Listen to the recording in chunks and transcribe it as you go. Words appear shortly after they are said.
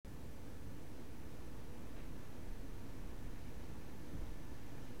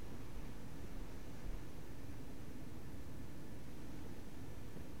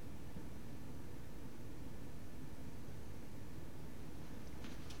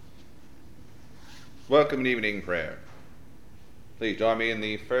Welcome and evening prayer. Please join me in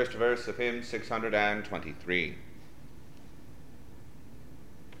the first verse of hymn 623.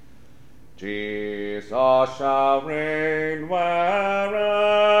 Jesus shall reign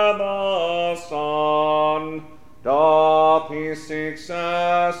where'er the sun doth his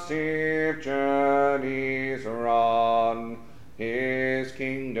successive journeys run. His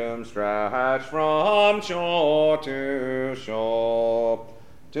kingdom stretch from shore to shore,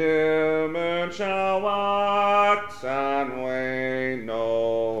 till moon shall wax and wane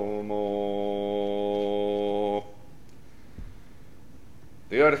no more.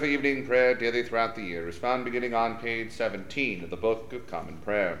 The order for evening prayer daily throughout the year is found beginning on page 17 of the Book of Common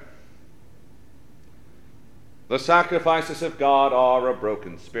Prayer. The sacrifices of God are a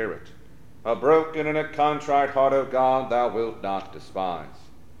broken spirit. A broken and a contrite heart, O God, thou wilt not despise.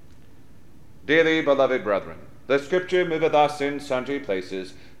 Dearly beloved brethren, the Scripture moveth us in sundry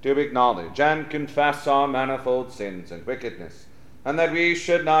places to acknowledge and confess our manifold sins and wickedness, and that we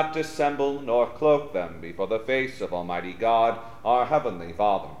should not dissemble nor cloak them before the face of Almighty God, our heavenly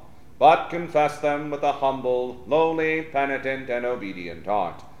Father, but confess them with a humble, lowly, penitent, and obedient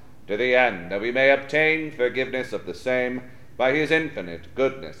heart, to the end that we may obtain forgiveness of the same by his infinite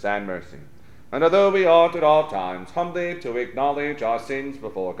goodness and mercy. And although we ought at all times humbly to acknowledge our sins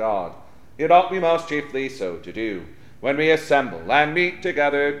before God, yet ought we most chiefly so to do when we assemble and meet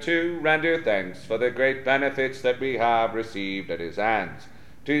together to render thanks for the great benefits that we have received at his hands,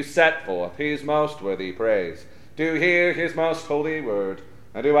 to set forth his most worthy praise, to hear his most holy word,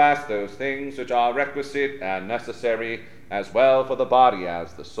 and to ask those things which are requisite and necessary as well for the body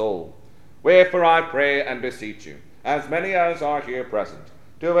as the soul. Wherefore I pray and beseech you, as many as are here present,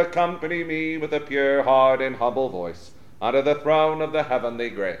 to accompany me with a pure heart and humble voice under the throne of the heavenly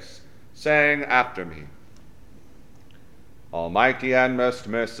grace, saying after me: Almighty and most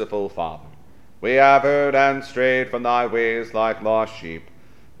merciful Father, we have erred and strayed from thy ways like lost sheep.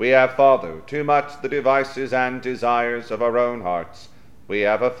 We have followed too much the devices and desires of our own hearts. We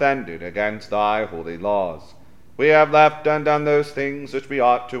have offended against thy holy laws. We have left undone those things which we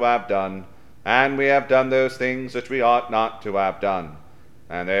ought to have done, and we have done those things which we ought not to have done.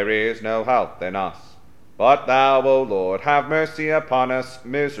 And there is no help in us. But thou, O Lord, have mercy upon us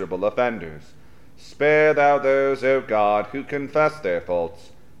miserable offenders. Spare thou those, O God, who confess their faults.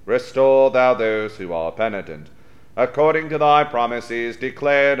 Restore thou those who are penitent, according to thy promises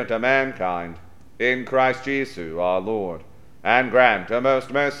declared unto mankind, in Christ Jesus our Lord. And grant, O most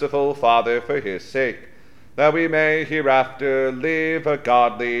merciful Father, for his sake, that we may hereafter live a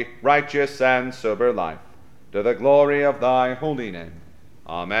godly, righteous, and sober life, to the glory of thy holy name.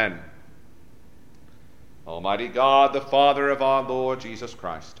 Amen. Almighty God, the Father of our Lord Jesus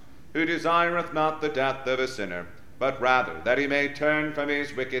Christ, who desireth not the death of a sinner, but rather that he may turn from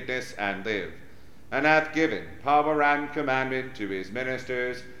his wickedness and live, and hath given power and commandment to his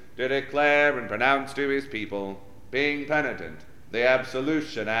ministers to declare and pronounce to his people, being penitent, the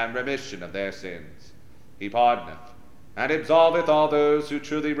absolution and remission of their sins. He pardoneth and absolveth all those who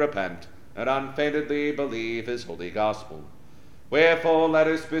truly repent and unfeignedly believe his holy gospel. Wherefore let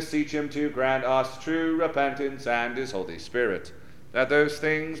us beseech him to grant us true repentance and his Holy Spirit, that those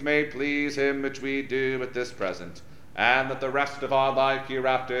things may please him which we do at this present, and that the rest of our life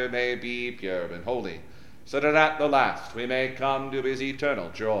hereafter may be pure and holy, so that at the last we may come to his eternal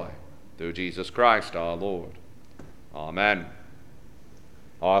joy, through Jesus Christ our Lord. Amen.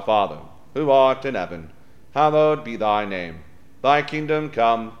 Our Father, who art in heaven, hallowed be thy name. Thy kingdom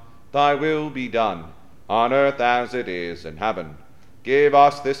come, thy will be done, on earth as it is in heaven. Give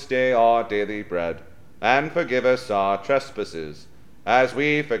us this day our daily bread, and forgive us our trespasses, as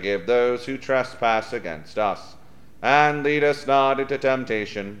we forgive those who trespass against us. And lead us not into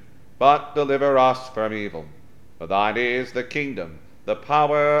temptation, but deliver us from evil. For thine is the kingdom, the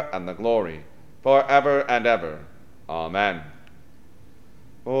power, and the glory, for ever and ever. Amen.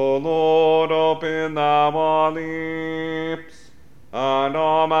 O Lord, open thou our lips, and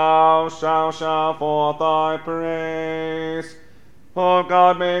our mouth shall shout forth thy praise. O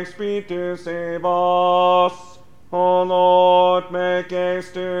God, make speed to save us. O Lord, make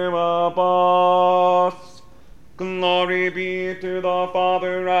haste to help us. Glory be to the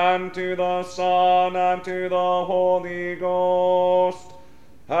Father, and to the Son, and to the Holy Ghost,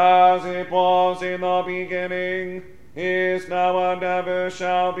 as it was in the beginning, is now, and ever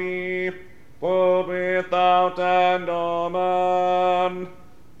shall be, world without end. Amen.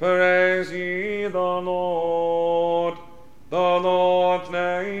 Praise ye the Lord. The Lord's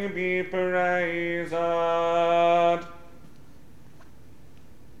name be praised. The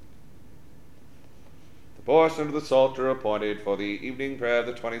portion of the Psalter appointed for the evening prayer of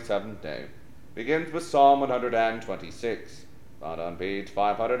the 27th day begins with Psalm 126, found on page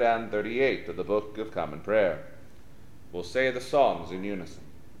 538 of the Book of Common Prayer. We'll say the Psalms in unison.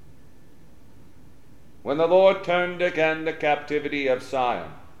 When the Lord turned again the captivity of Sion,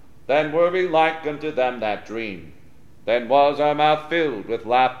 then were we like unto them that dream. Then was our mouth filled with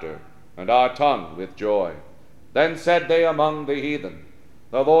laughter, and our tongue with joy. Then said they among the heathen,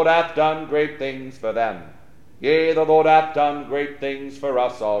 The Lord hath done great things for them. Yea, the Lord hath done great things for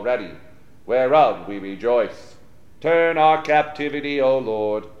us already, whereof we rejoice. Turn our captivity, O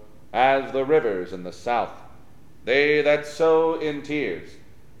Lord, as the rivers in the south. They that sow in tears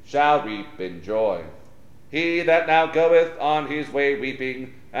shall reap in joy. He that now goeth on his way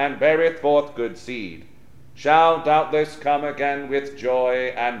weeping, and beareth forth good seed, shall doubtless come again with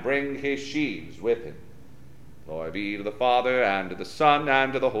joy, and bring his sheaves with him. Glory be to the Father, and to the Son,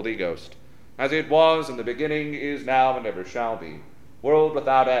 and to the Holy Ghost, as it was in the beginning, is now, and ever shall be, world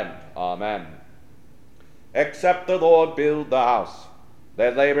without end. Amen. Except the Lord build the house,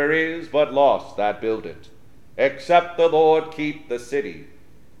 their labor is but lost that build it. Except the Lord keep the city,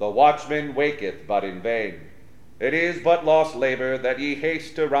 the watchman waketh but in vain. It is but lost labor that ye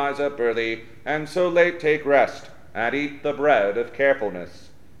haste to rise up early, and so late take rest, and eat the bread of carefulness.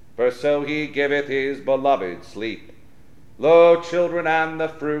 For so he giveth his beloved sleep. Lo, children and the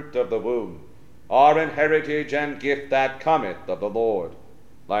fruit of the womb are an heritage and gift that cometh of the Lord.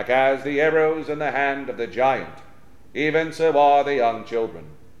 Like as the arrows in the hand of the giant, even so are the young children.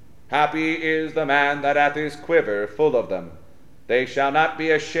 Happy is the man that hath his quiver full of them. They shall not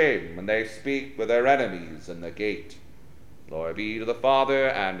be ashamed when they speak with their enemies in the gate. Glory be to the Father,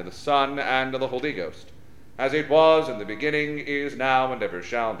 and to the Son, and to the Holy Ghost, as it was in the beginning, is now, and ever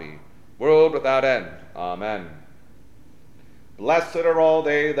shall be, world without end. Amen. Blessed are all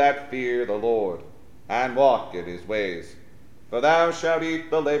they that fear the Lord, and walk in his ways. For thou shalt eat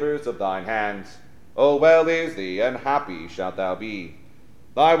the labors of thine hands. O well is thee, and happy shalt thou be.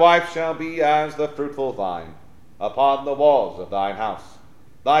 Thy wife shall be as the fruitful vine upon the walls of thine house,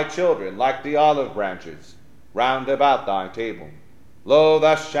 thy children like the olive branches round about thy table. Lo,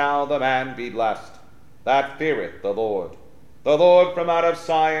 thus shall the man be blessed that feareth the Lord. The Lord from out of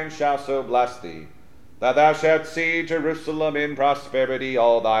Sion shall so bless thee, that thou shalt see Jerusalem in prosperity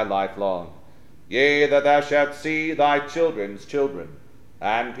all thy life long. Yea, that thou shalt see thy children's children,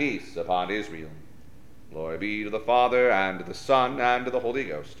 and peace upon Israel. Glory be to the Father, and to the Son, and to the Holy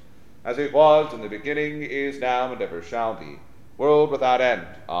Ghost, as it was in the beginning, is now, and ever shall be, world without end.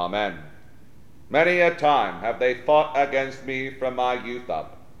 Amen. Many a time have they fought against me from my youth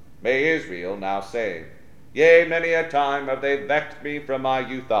up, may Israel now say. Yea, many a time have they vexed me from my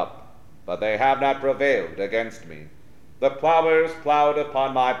youth up, but they have not prevailed against me. The plowers plowed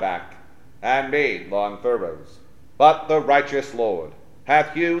upon my back, and made long furrows. But the righteous Lord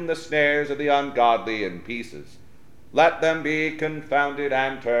hath hewn the snares of the ungodly in pieces. Let them be confounded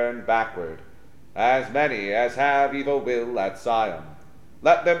and turned backward, as many as have evil will at Sion.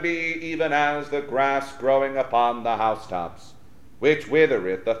 Let them be even as the grass growing upon the housetops, which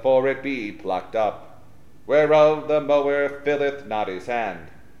withereth afore it be plucked up, whereof the mower filleth not his hand,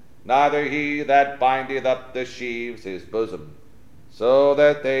 neither he that bindeth up the sheaves his bosom, so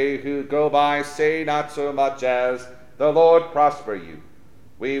that they who go by say not so much as, The Lord prosper you.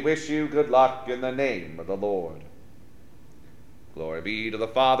 We wish you good luck in the name of the Lord. Glory be to the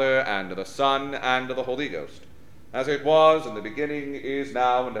Father, and to the Son, and to the Holy Ghost, as it was in the beginning, is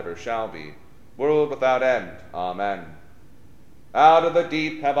now, and ever shall be, world without end. Amen. Out of the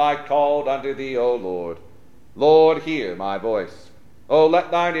deep have I called unto thee, O Lord. Lord, hear my voice. O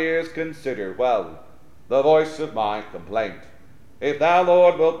let thine ears consider well the voice of my complaint. If thou,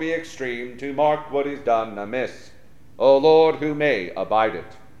 Lord, wilt be extreme to mark what is done amiss, O Lord, who may abide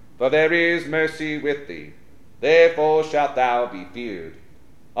it? For there is mercy with thee, therefore shalt thou be feared.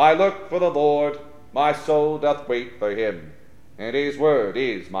 I look for the Lord, my soul doth wait for him, and his word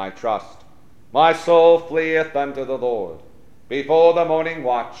is my trust. My soul fleeth unto the Lord. Before the morning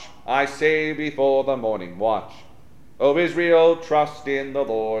watch, I say before the morning watch. O Israel, trust in the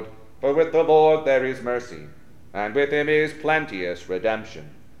Lord, for with the Lord there is mercy, and with him is plenteous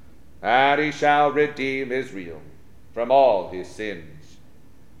redemption. And he shall redeem Israel from all his sins.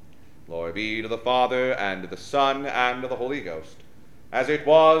 Glory be to the Father, and to the Son, and to the Holy Ghost, as it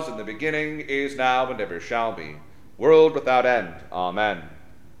was in the beginning, is now, and ever shall be, world without end. Amen.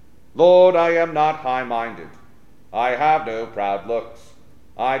 Lord, I am not high-minded. I have no proud looks.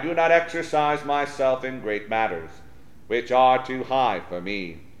 I do not exercise myself in great matters, which are too high for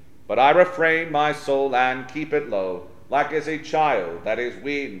me. But I refrain my soul and keep it low, like as a child that is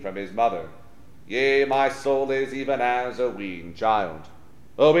weaned from his mother. Yea, my soul is even as a weaned child.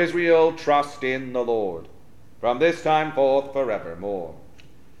 O Israel, trust in the Lord, from this time forth forevermore.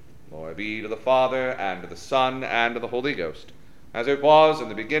 Glory be to the Father, and to the Son, and to the Holy Ghost, as it was in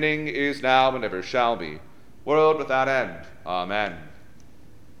the beginning, is now, and ever shall be, world without end. Amen.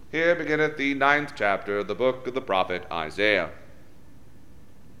 Here beginneth the 9th chapter of the book of the prophet Isaiah.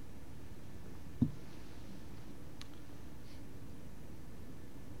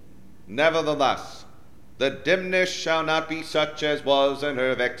 Nevertheless, the dimness shall not be such as was in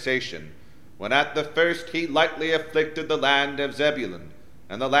her vexation, when at the first he lightly afflicted the land of Zebulun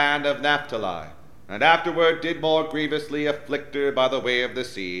and the land of Naphtali, and afterward did more grievously afflict her by the way of the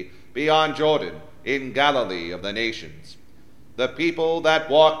sea, beyond Jordan, in Galilee of the nations. The people that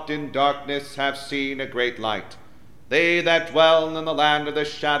walked in darkness have seen a great light. They that dwell in the land of the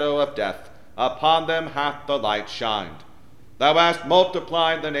shadow of death, upon them hath the light shined. Thou hast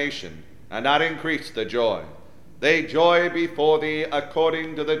multiplied the nation, and not increased the joy. They joy before thee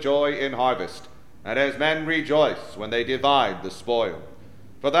according to the joy in harvest, and as men rejoice when they divide the spoil.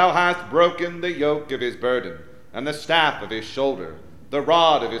 For thou hast broken the yoke of his burden, and the staff of his shoulder, the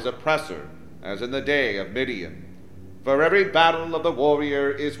rod of his oppressor, as in the day of Midian. For every battle of the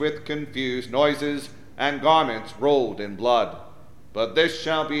warrior is with confused noises, and garments rolled in blood. But this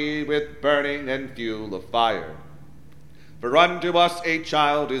shall be with burning and fuel of fire. For unto us a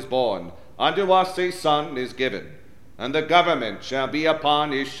child is born, unto us a son is given, and the government shall be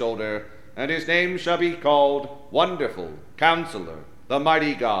upon his shoulder, and his name shall be called Wonderful, Counselor, the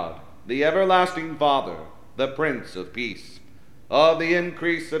Mighty God, the Everlasting Father, the Prince of Peace. Of the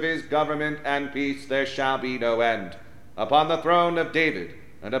increase of his government and peace there shall be no end, upon the throne of David,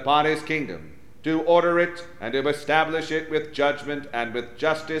 and upon his kingdom, to order it and to establish it with judgment and with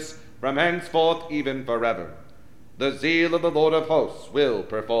justice from henceforth even forever. The zeal of the Lord of hosts will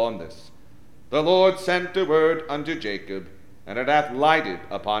perform this. The Lord sent a word unto Jacob, and it hath lighted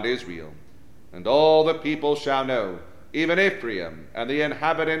upon Israel. And all the people shall know, even Ephraim and the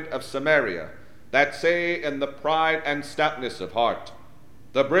inhabitant of Samaria, that say in the pride and stoutness of heart,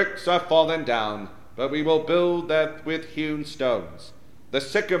 The bricks are fallen down, but we will build them with hewn stones. The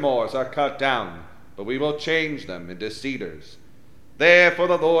sycamores are cut down, but we will change them into cedars. Therefore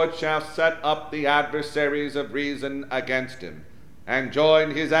the Lord shall set up the adversaries of reason against him, and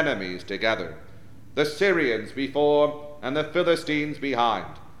join his enemies together, the Syrians before, and the Philistines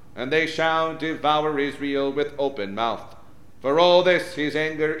behind, and they shall devour Israel with open mouth. For all this his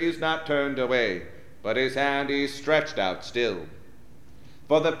anger is not turned away, but his hand is stretched out still.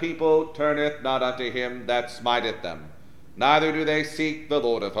 For the people turneth not unto him that smiteth them, neither do they seek the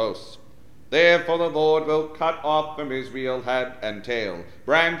Lord of hosts. Therefore the Lord will cut off from Israel head and tail,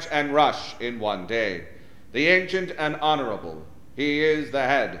 branch and rush in one day. The ancient and honorable, he is the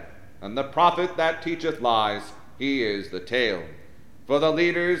head, and the prophet that teacheth lies, he is the tail. For the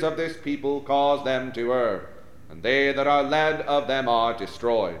leaders of this people cause them to err, and they that are led of them are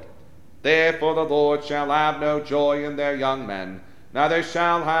destroyed. Therefore the Lord shall have no joy in their young men, neither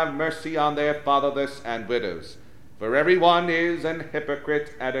shall have mercy on their fatherless and widows. For every one is an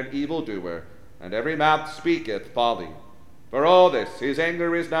hypocrite and an evildoer, and every mouth speaketh folly. For all this his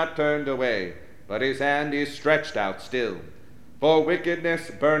anger is not turned away, but his hand is stretched out still. For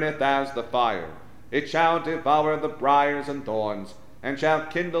wickedness burneth as the fire. It shall devour the briars and thorns, and shall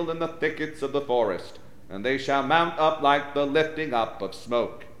kindle in the thickets of the forest, and they shall mount up like the lifting up of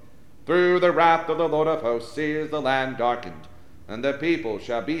smoke. Through the wrath of the Lord of hosts is the land darkened, and the people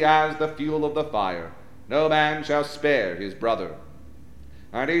shall be as the fuel of the fire. No man shall spare his brother.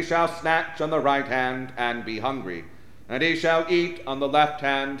 And he shall snatch on the right hand, and be hungry. And he shall eat on the left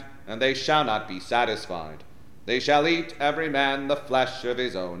hand, and they shall not be satisfied. They shall eat every man the flesh of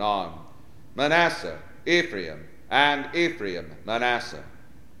his own arm. Manasseh, Ephraim, and Ephraim, Manasseh.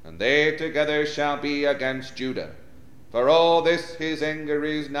 And they together shall be against Judah. For all this his anger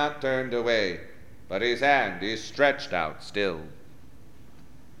is not turned away, but his hand is stretched out still.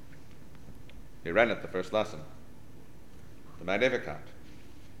 Here endeth the first lesson. The Magnificat.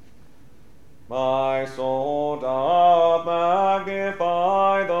 My soul doth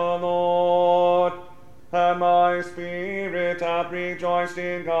magnify the Lord, and my spirit hath rejoiced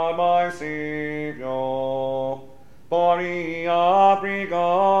in God my Saviour. For he hath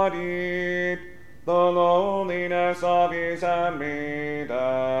regarded the lowliness of his handmaiden.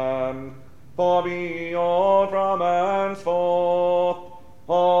 For behold, from henceforth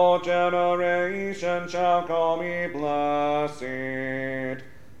all generations shall call me blessed.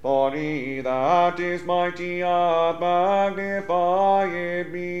 For he that is mighty hath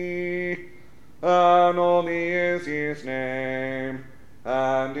magnified me, and holy is his name,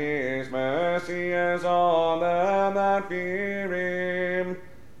 and his mercy is on them that fear him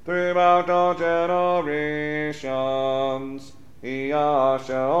throughout all generations. He has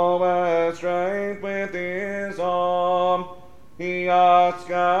shown strength with his arm. He hath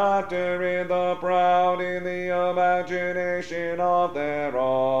scattered the proud in the imagination of their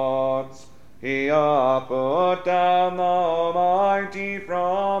hearts. He hath put down the mighty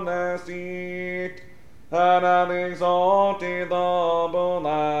from their seat, and hath exalted the humble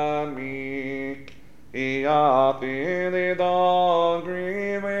and meek. He hath filled the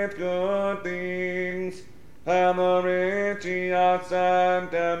hungry with good things, and the rich he hath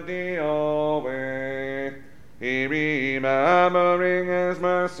sent empty away. He, remembering his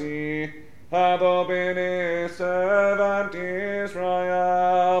mercy, hath opened his servant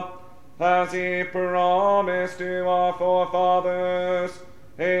Israel, as he promised to our forefathers,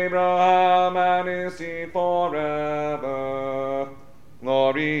 Abraham and his seed forever.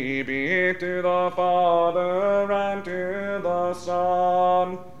 Glory be to the Father, and to the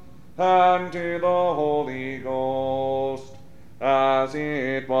Son, and to the Holy Ghost, as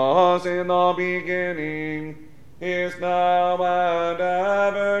it was in the beginning, is now, and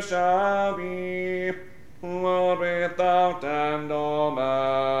ever shall be, world without end.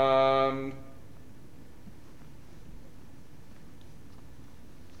 Amen.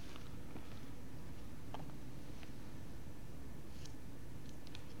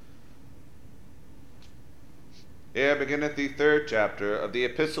 Here beginneth the 3rd chapter of the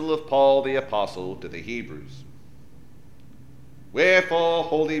Epistle of Paul the Apostle to the Hebrews. Wherefore,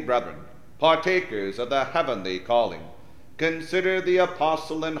 holy brethren, partakers of the heavenly calling, consider the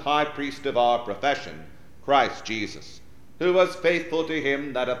apostle and high priest of our profession, Christ Jesus, who was faithful to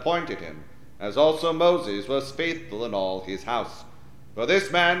him that appointed him, as also Moses was faithful in all his house. For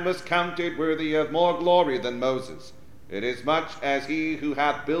this man was counted worthy of more glory than Moses, inasmuch as he who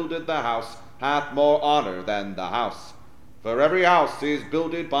hath builded the house hath more honor than the house. For every house is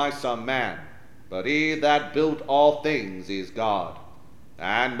builded by some man, but he that built all things is God.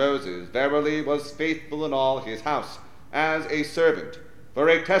 And Moses verily was faithful in all his house, as a servant, for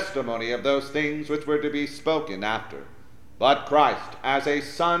a testimony of those things which were to be spoken after. But Christ as a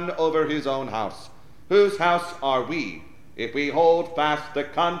son over his own house, whose house are we, if we hold fast the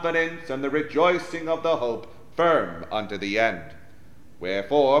confidence and the rejoicing of the hope firm unto the end.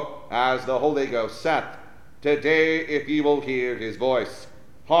 Wherefore, as the Holy Ghost saith, today if ye will hear his voice,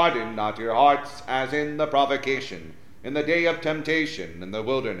 harden not your hearts as in the provocation, in the day of temptation in the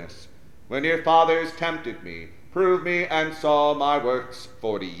wilderness, when your fathers tempted me, proved me, and saw my works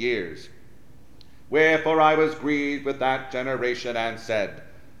 40 years. Wherefore I was grieved with that generation, and said,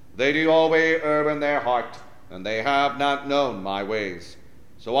 they do always err in their heart, and they have not known my ways.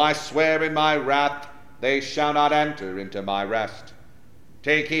 So I swear in my wrath, they shall not enter into my rest.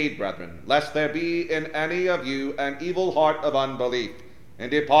 Take heed, brethren, lest there be in any of you an evil heart of unbelief,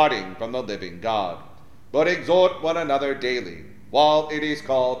 in departing from the living God. But exhort one another daily, while it is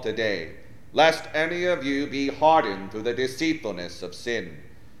called today, lest any of you be hardened through the deceitfulness of sin.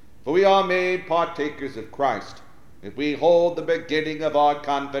 For we are made partakers of Christ, if we hold the beginning of our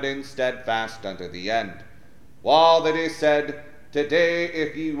confidence steadfast unto the end. While it is said, today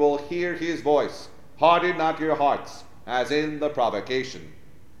if ye will hear his voice, harden not your hearts, as in the provocation.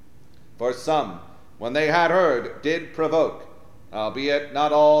 For some, when they had heard, did provoke, albeit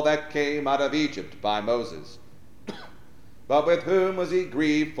not all that came out of Egypt by Moses. But with whom was he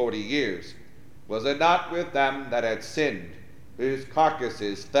grieved 40 years? Was it not with them that had sinned, whose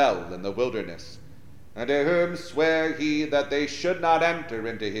carcasses fell in the wilderness? And to whom sware he that they should not enter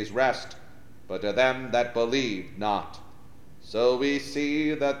into his rest, but to them that believed not? So we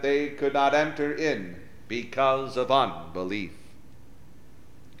see that they could not enter in because of unbelief.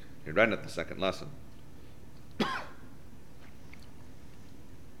 He read at the second lesson.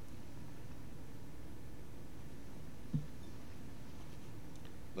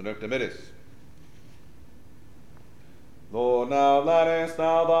 The Nunc Dimittis. Lord, now lettest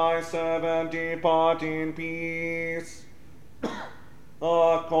thou thy servant depart in peace,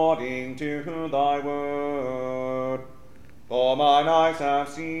 according to thy word. For mine eyes have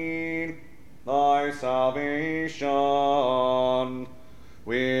seen thy salvation,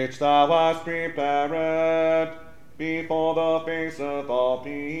 which thou hast prepared before the face of all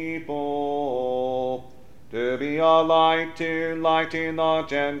people, to be a light to lighten the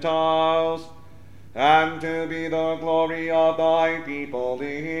Gentiles, and to be the glory of thy people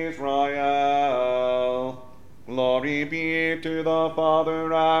Israel. Glory be to the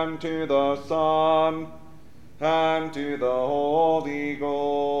Father, and to the Son, and to the Holy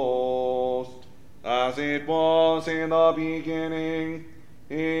Ghost, as it was in the beginning,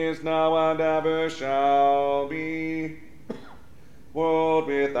 is now, and ever shall be, world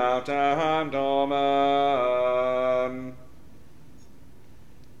world without end. Amen.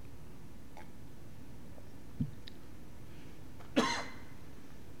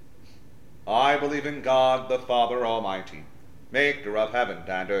 I believe in God, the Father Almighty, maker of heaven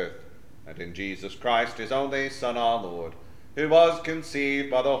and earth, and in Jesus Christ, his only Son, our Lord, who was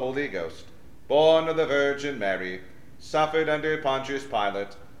conceived by the Holy Ghost, born of the Virgin Mary, suffered under Pontius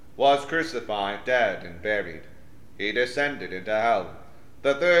Pilate, was crucified, dead, and buried. He descended into hell.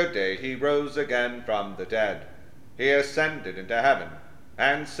 The third day he rose again from the dead. He ascended into heaven,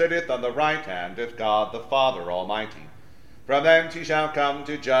 and sitteth on the right hand of God the Father Almighty. From thence he shall come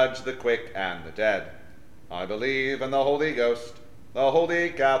to judge the quick and the dead. I believe in the Holy Ghost, the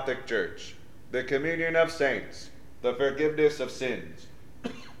Holy Catholic Church, the communion of saints, the forgiveness of sins,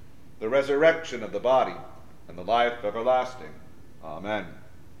 the resurrection of the body, and the life everlasting. Amen.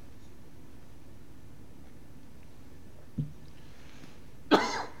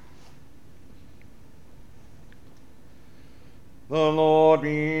 The Lord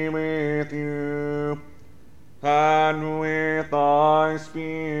be with you, and with thy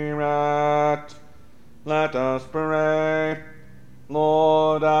spirit. Let us pray.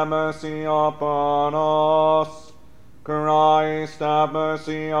 Lord, have mercy upon us. Christ, have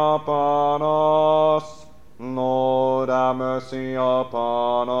mercy upon us. Lord, have mercy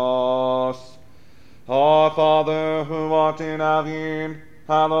upon us. Our Father, who art in heaven,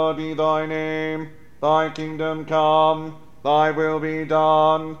 hallowed be thy name. Thy kingdom come, thy will be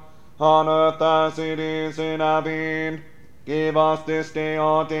done, on earth as it is in heaven. Give us this day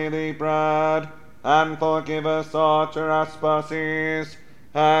our daily bread, and forgive us our trespasses,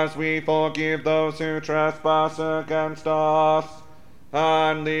 as we forgive those who trespass against us.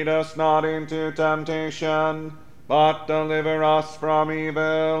 And lead us not into temptation, but deliver us from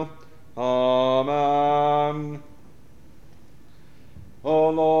evil. Amen. O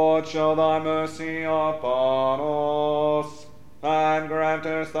Lord, show thy mercy upon us, and grant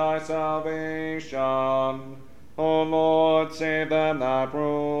us thy salvation. O Lord, save them that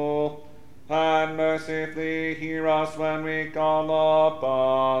rule, and mercifully hear us when we call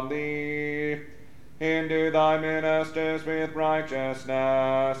upon thee. Endue thy ministers with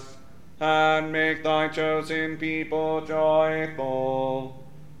righteousness, and make thy chosen people joyful.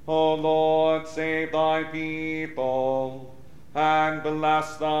 O Lord, save thy people, and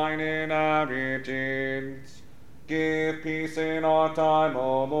bless thine inheritance. Give peace in our time,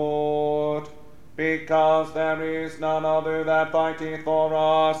 O Lord, because there is none other that fighteth for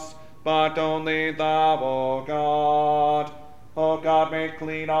us, but only thou, O God. O God, make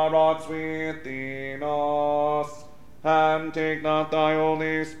clean our hearts within us, and take not thy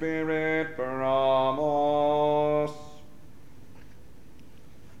Holy Spirit from us.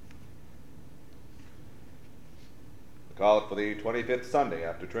 The call for the 25th Sunday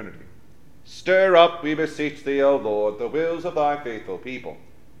after Trinity. Stir up, we beseech thee, O Lord, the wills of thy faithful people,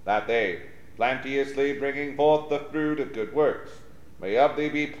 that they, plenteously bringing forth the fruit of good works, may of thee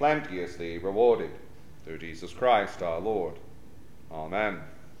be plenteously rewarded. Through Jesus Christ our Lord. Amen.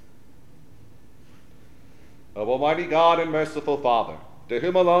 O Almighty God and merciful Father, to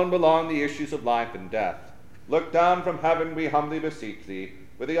whom alone belong the issues of life and death, look down from heaven, we humbly beseech thee,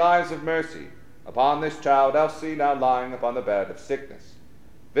 with the eyes of mercy, upon this child Elsie, now lying upon the bed of sickness.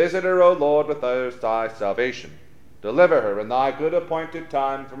 Visit her, O Lord, with thy salvation. Deliver her in thy good appointed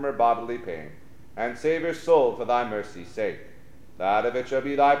time from her bodily pain, and save her soul for thy mercy's sake, that if it shall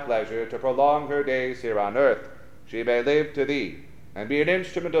be thy pleasure to prolong her days here on earth, she may live to thee, and be an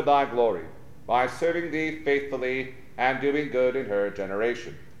instrument of thy glory, by serving thee faithfully and doing good in her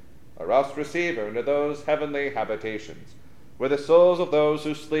generation. Or else receive her into those heavenly habitations, where the souls of those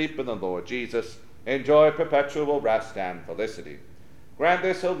who sleep in the Lord Jesus enjoy perpetual rest and felicity. Grant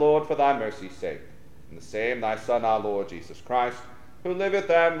this, O Lord, for thy mercy's sake, and the same thy Son, our Lord Jesus Christ, who liveth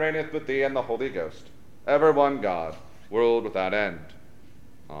and reigneth with thee and the Holy Ghost, ever one God, world without end.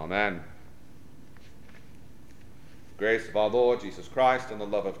 Amen. The grace of our Lord Jesus Christ, and the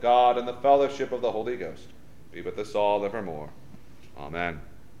love of God, and the fellowship of the Holy Ghost be with us all evermore. Amen.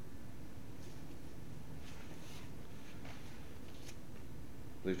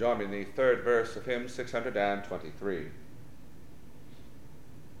 Please join me in the third verse of hymn 623.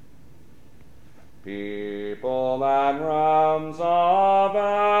 People and realms of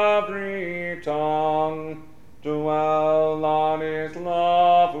every tongue dwell on his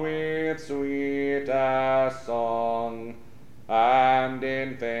love with sweetest song, and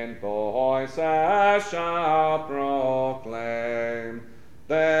infant voices shall proclaim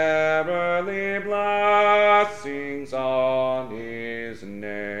their early blessings on his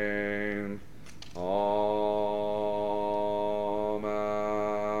name.